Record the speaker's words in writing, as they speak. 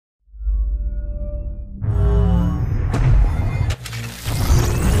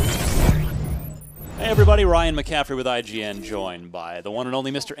everybody. Ryan McCaffrey with IGN, joined by the one and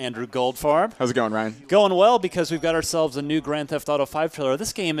only Mr. Andrew Goldfarb. How's it going, Ryan? Going well, because we've got ourselves a new Grand Theft Auto 5 trailer.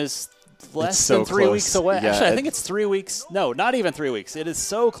 This game is less than 3 weeks away. Yeah, actually, I think it's 3 weeks. No, not even 3 weeks. It is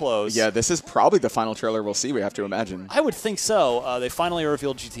so close. Yeah, this is probably the final trailer we'll see, we have to imagine. I would think so. They finally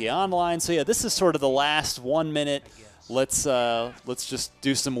revealed GTA Online. So, yeah, this is sort of the last 1 minute. Let's just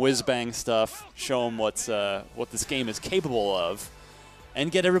do some whiz-bang stuff, show them what this game is capable of, and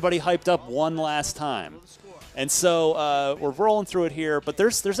get everybody hyped up one last time. And so we're rolling through it here, but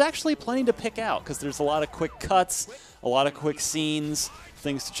there's actually plenty to pick out, because there's a lot of quick cuts, a lot of quick scenes,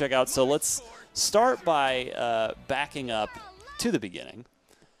 things to check out. So let's start by backing up to the beginning.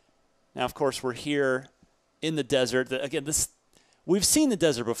 Now, of course, we're here in the desert. Again, we've seen the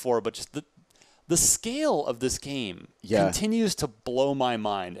desert before, but just the scale of this game continues to blow my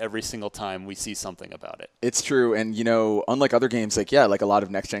mind every single time we see something about it. It's true, and unlike other games, like a lot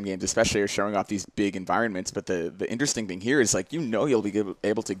of next-gen games especially are showing off these big environments, but the interesting thing here is you'll be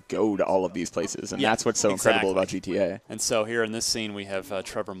able to go to all of these places, and that's what's so incredible about GTA. And so here in this scene we have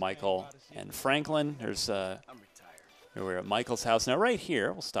Trevor, Michael, and Franklin. There's here we're at Michael's house. Now right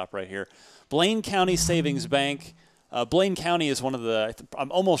here, we'll stop right here, Blaine County Savings Bank. Blaine County is one of the, I'm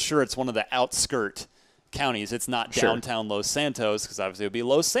almost sure it's one of the outskirt counties. It's not downtown Los Santos, because obviously it would be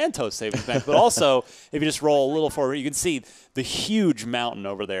Los Santos Savings Bank. But also, if you just roll a little forward, you can see the huge mountain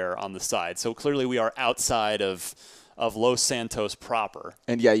over there on the side. So clearly we are outside of Los Santos proper.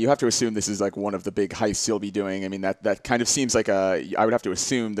 And yeah, you have to assume this is like one of the big heists you'll be doing. I mean, that kind of seems like I would have to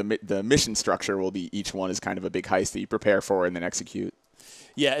assume the mission structure will be each one is kind of a big heist that you prepare for and then execute.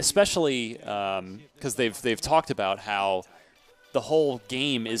 Yeah, especially because they've talked about how the whole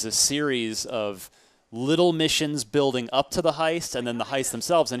game is a series of little missions building up to the heist and then the heist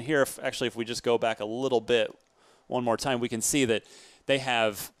themselves. And here, if we just go back a little bit one more time, we can see that they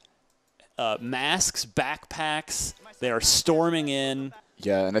have masks, backpacks. They are storming in.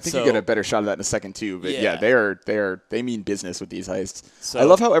 Yeah, and I think you get a better shot of that in a second too. But yeah, they mean business with these heists. So, I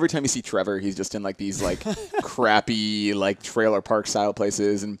love how every time you see Trevor, he's just in like these like crappy like trailer park style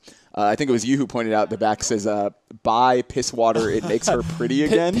places. And I think it was you who pointed out the back says "Buy piss water, it makes her pretty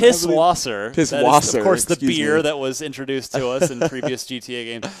again." Pisswasser. Pisswasser. Of course, the beer that was introduced to us in previous GTA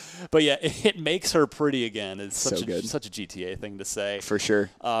games. But yeah, it makes her pretty again. It's such a GTA thing to say. For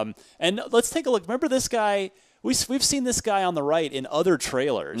sure. And let's take a look. Remember this guy? We've seen this guy on the right in other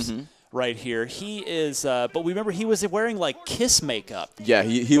trailers. Right here, he is. But we remember he was wearing like Kiss makeup. Yeah,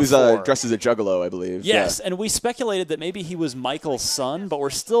 he was dressed as a juggalo, I believe. Yes, and we speculated that maybe he was Michael's son, but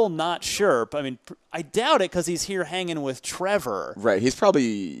we're still not sure. I mean, I doubt it, because he's here hanging with Trevor. Right, he's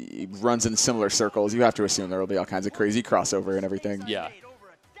probably runs in similar circles. You have to assume there will be all kinds of crazy crossover and everything. Yeah.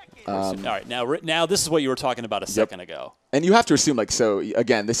 All right, now this is what you were talking about a second ago. And you have to assume,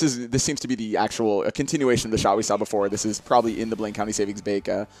 again, this seems to be the actual continuation of the shot we saw before. This is probably in the Blaine County Savings Bank,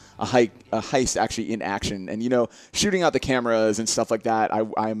 a heist actually in action. And, shooting out the cameras and stuff like that,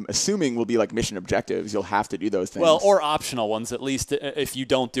 I'm assuming will be like mission objectives. You'll have to do those things. Well, or optional ones, at least. If you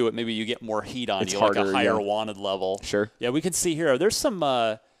don't do it, maybe you get more heat on you, harder, like a higher wanted level. Sure. Yeah, we can see here, there's some...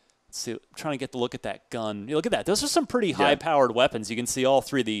 let's see, I'm trying to get the look at that gun. Look at that. Those are some pretty high-powered weapons. You can see all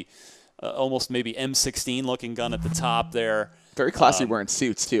three. The almost maybe M16-looking gun at the top there. Very classy wearing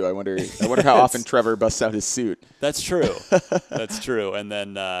suits too. I wonder how often Trevor busts out his suit. That's true. That's true. And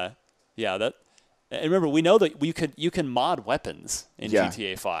then and remember, we know that you can mod weapons in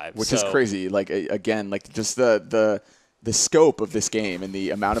GTA 5, which is crazy. Like again, like just the scope of this game and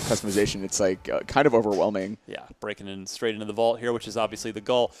the amount of customization, it's like kind of overwhelming. Yeah, breaking in straight into the vault here, which is obviously the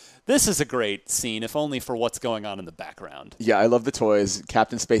goal. This is a great scene, if only for what's going on in the background. Yeah, I love the toys.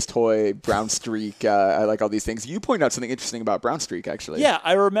 Captain Space toy, Brown Streak. I like all these things. You pointed out something interesting about Brown Streak, actually. Yeah,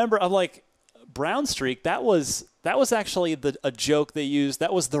 I remember. I'm like, Brown Streak, that was actually a joke they used.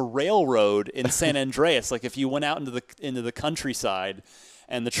 That was the railroad in San Andreas. Like if you went out into the countryside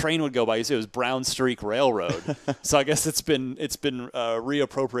and the train would go by, you see it was Brown Streak Railroad. So I guess it's been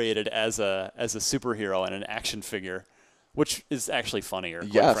reappropriated as a superhero and an action figure, which is actually funnier.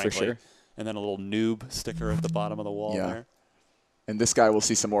 Yeah, frankly. for sure. And then a little noob sticker at the bottom of the wall there. And this guy we'll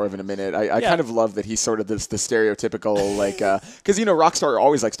see some more of in a minute. I kind of love that he's sort of the stereotypical, like, because, Rockstar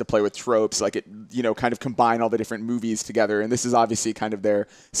always likes to play with tropes, like, kind of combine all the different movies together. And this is obviously kind of their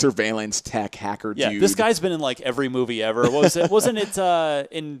surveillance tech hacker dude. Yeah, this guy's been in, like, every movie ever. Wasn't it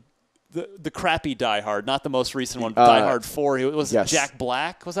in the crappy Die Hard, not the most recent one, Die Hard 4? It was Jack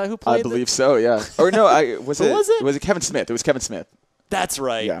Black? Was that who played it? I believe so, yeah. Or no, was it Kevin Smith? It was Kevin Smith. That's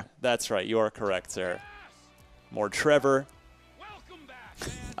right. Yeah. That's right. You are correct, sir. More Trevor.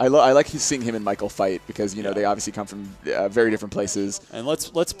 I like seeing him and Michael fight because they obviously come from very different places. And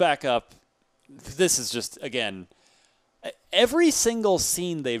let's back up this is just, again, every single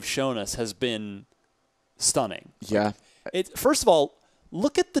scene they've shown us has been stunning. Yeah. First of all,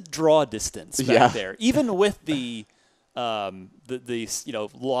 look at the draw distance back there. Even with the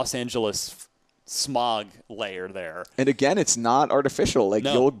Los Angeles smog layer there. And again, it's not artificial. Like,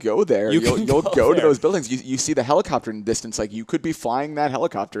 no. you'll go there. You'll go to those buildings. You see the helicopter in the distance. Like, you could be flying that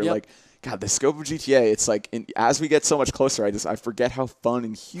helicopter. Yep. Like, God, the scope of GTA, it's like, as we get so much closer, I forget how fun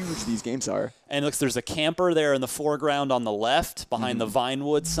and huge these games are. And looks, there's a camper there in the foreground on the left behind the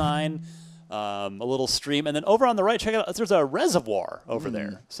Vinewood sign. A little stream. And then over on the right, check it out, there's a reservoir over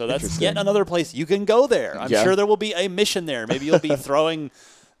there. So that's yet another place you can go there. I'm sure there will be a mission there. Maybe you'll be throwing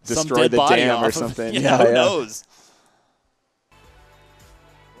some dead body off or something. Who knows?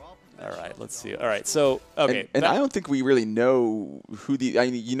 All right, let's see. All right, so, okay. And I don't think we really know who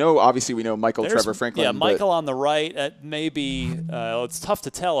obviously we know Michael Trevor Franklin. Yeah, Michael on the right. Maybe it's tough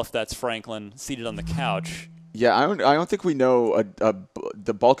to tell if that's Franklin seated on the couch. Yeah, I don't think we know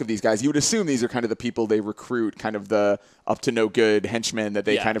the bulk of these guys. You would assume these are kind of the people they recruit, kind of the up to no good henchmen that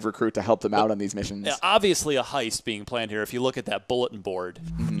they kind of recruit to help them out on these missions. Yeah, obviously a heist being planned here. If you look at that bulletin board,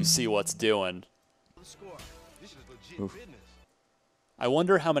 you see what's doing. Oof. I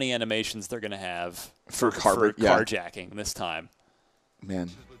wonder how many animations they're going to have for carjacking this time. Man,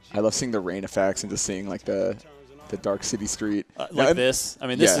 I love seeing the rain effects and just seeing like the dark city street. This. I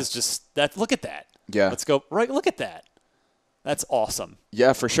mean, this is just that. Look at that. Yeah. Let's go. Right. Look at that. That's awesome.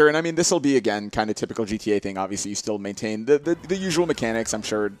 Yeah, for sure. And I mean, this will be, again, kind of typical GTA thing. Obviously, you still maintain the usual mechanics. I'm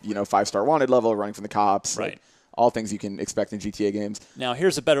sure, 5-star wanted level, running from the cops. Right. Like, all things you can expect in GTA games. Now,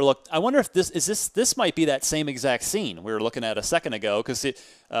 here's a better look. I wonder if this might be that same exact scene we were looking at a second ago, because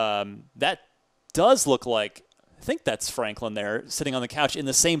that does look like, I think that's Franklin there, sitting on the couch in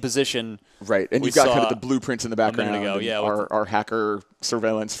the same position. Right, and you've got kind of the blueprints in the background. A minute ago, yeah. Our hacker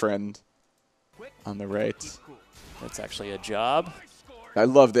surveillance friend on the right. That's actually a job. I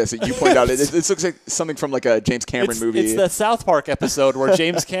love this. You point out, it looks like something from like a James Cameron movie. It's the South Park episode where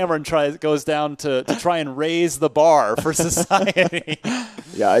James Cameron goes down to try and raise the bar for society.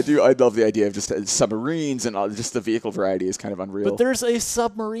 Yeah, I do. I love the idea of just submarines and just the vehicle variety is kind of unreal. But there's a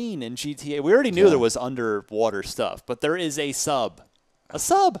submarine in GTA. We already knew there was underwater stuff, but there is a sub. A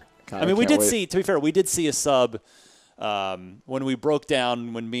sub. God, I mean, we did see, to be fair, we did see a sub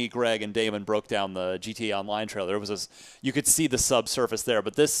when me, Greg, and Damon broke down the GTA Online trailer. There was you could see the subsurface there,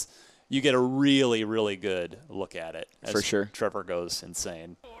 but this, you get a really, really good look at it. For sure. Trevor goes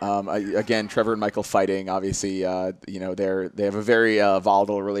insane. Again, Trevor and Michael fighting. Obviously, they have a very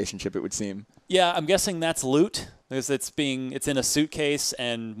volatile relationship, it would seem. Yeah, I'm guessing that's loot because it's in a suitcase,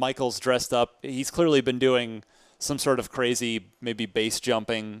 and Michael's dressed up. He's clearly been doing some sort of crazy, maybe base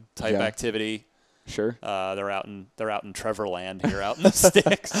jumping type activity. Sure. They're out in Trevorland here, out in the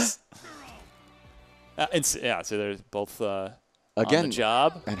sticks. So they're both again on the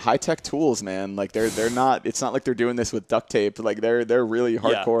job, and high tech tools, man. Like they're not. It's not like they're doing this with duct tape. Like they're really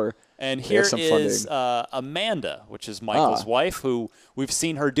hardcore. Yeah. And here is Amanda, which is Michael's wife, who we've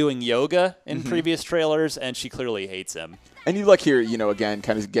seen her doing yoga in previous trailers, and she clearly hates him. And you look here, again,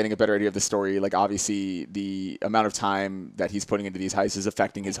 kind of getting a better idea of the story. Like, obviously, the amount of time that he's putting into these heists is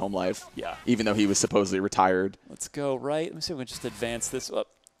affecting his home life. Yeah. Even though he was supposedly retired. Let's go right. Let me see if we can just advance this. Oh, not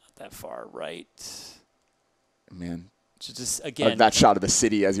that far. Right. Man. Just again. That shot of the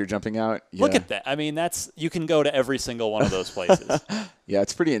city as you're jumping out. Yeah. Look at that. I mean, you can go to every single one of those places. Yeah,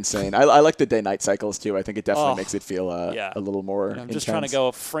 it's pretty insane. I like the day-night cycles, too. I think it definitely makes it feel a little more I'm intense. just trying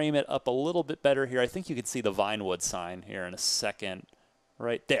to frame it up a little bit better here. I think you can see the Vinewood sign here in a second.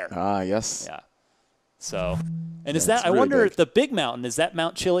 Right there. Ah, yes. Yeah. So, and is that, I wonder, the big mountain, is that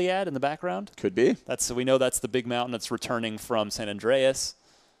Mount Chiliad in the background? Could be. We know that's the big mountain that's returning from San Andreas.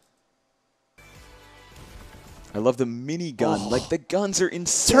 I love the mini gun. Like, the guns are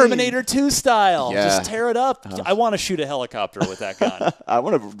insane. Terminator 2 style. Yeah. Just tear it up. I want to shoot a helicopter with that gun. I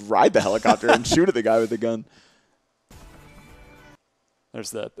want to ride the helicopter and shoot at the guy with the gun.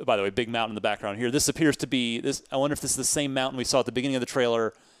 There's by the way, big mountain in the background here. This appears to be, I wonder if this is the same mountain we saw at the beginning of the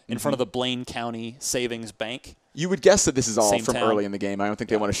trailer in front of the Blaine County Savings Bank. You would guess that this is all Same from town. early in the game. I don't think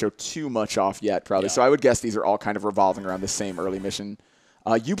they want to show too much off yet, probably. So I would guess these are all kind of revolving around the same early mission.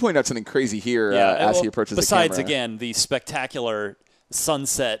 You point out something crazy here as he approaches the camera. Besides, again, the spectacular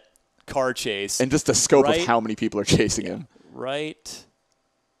sunset car chase. And just the scope of how many people are chasing him. Right.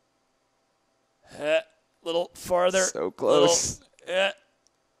 Little farther. So close.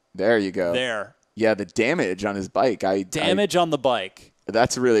 There you go. There. Yeah, the damage on his bike. Damage on the bike.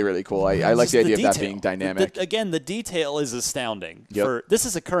 That's really, really cool. I like the idea of that being dynamic. Again, the detail is astounding. Yep. This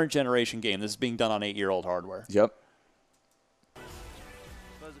is a current generation game. This is being done on 8-year-old hardware. Yep.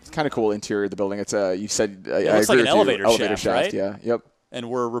 It's kind of cool interior of the building. It's you said it looks like an elevator shaft, right? Yeah. Yep. And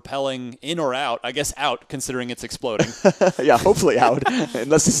we're rappelling in or out. I guess out, considering it's exploding. Yeah, hopefully out,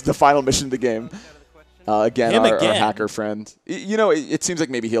 unless this is the final mission of the game. Again, our hacker friend. You know, it seems like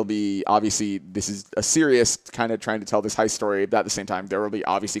maybe he'll be, obviously, this is a serious kind of trying to tell this heist story, but at the same time, there will be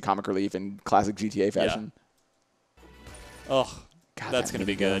obviously comic relief in classic GTA fashion. Yeah. Oh, God, that's going to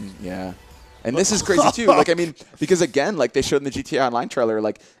be good. Yeah. And this is crazy, too. Like, I mean, because, again, like they showed in the GTA Online trailer,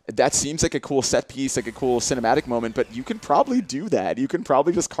 like, that seems like a cool set piece, like a cool cinematic moment, but you can probably do that. You can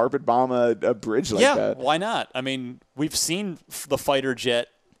probably just carpet bomb a bridge like that. Yeah, why not? I mean, we've seen the fighter jet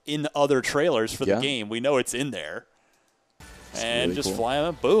in other trailers for the game. We know it's in there. And really just cool. Fly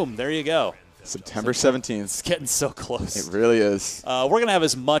them, boom, there you go. September 17th. It's getting so close. It really is. We're going to have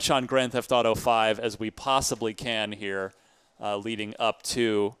as much on Grand Theft Auto 5 as we possibly can here leading up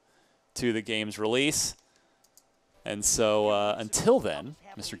to the game's release. And so until then,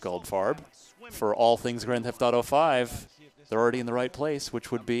 Mr. Goldfarb, for all things Grand Theft Auto 5, they're already in the right place,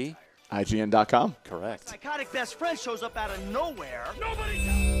 which would be IGN.com. Correct. Psychotic best friend shows up out of nowhere.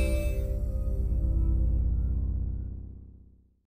 Nobody.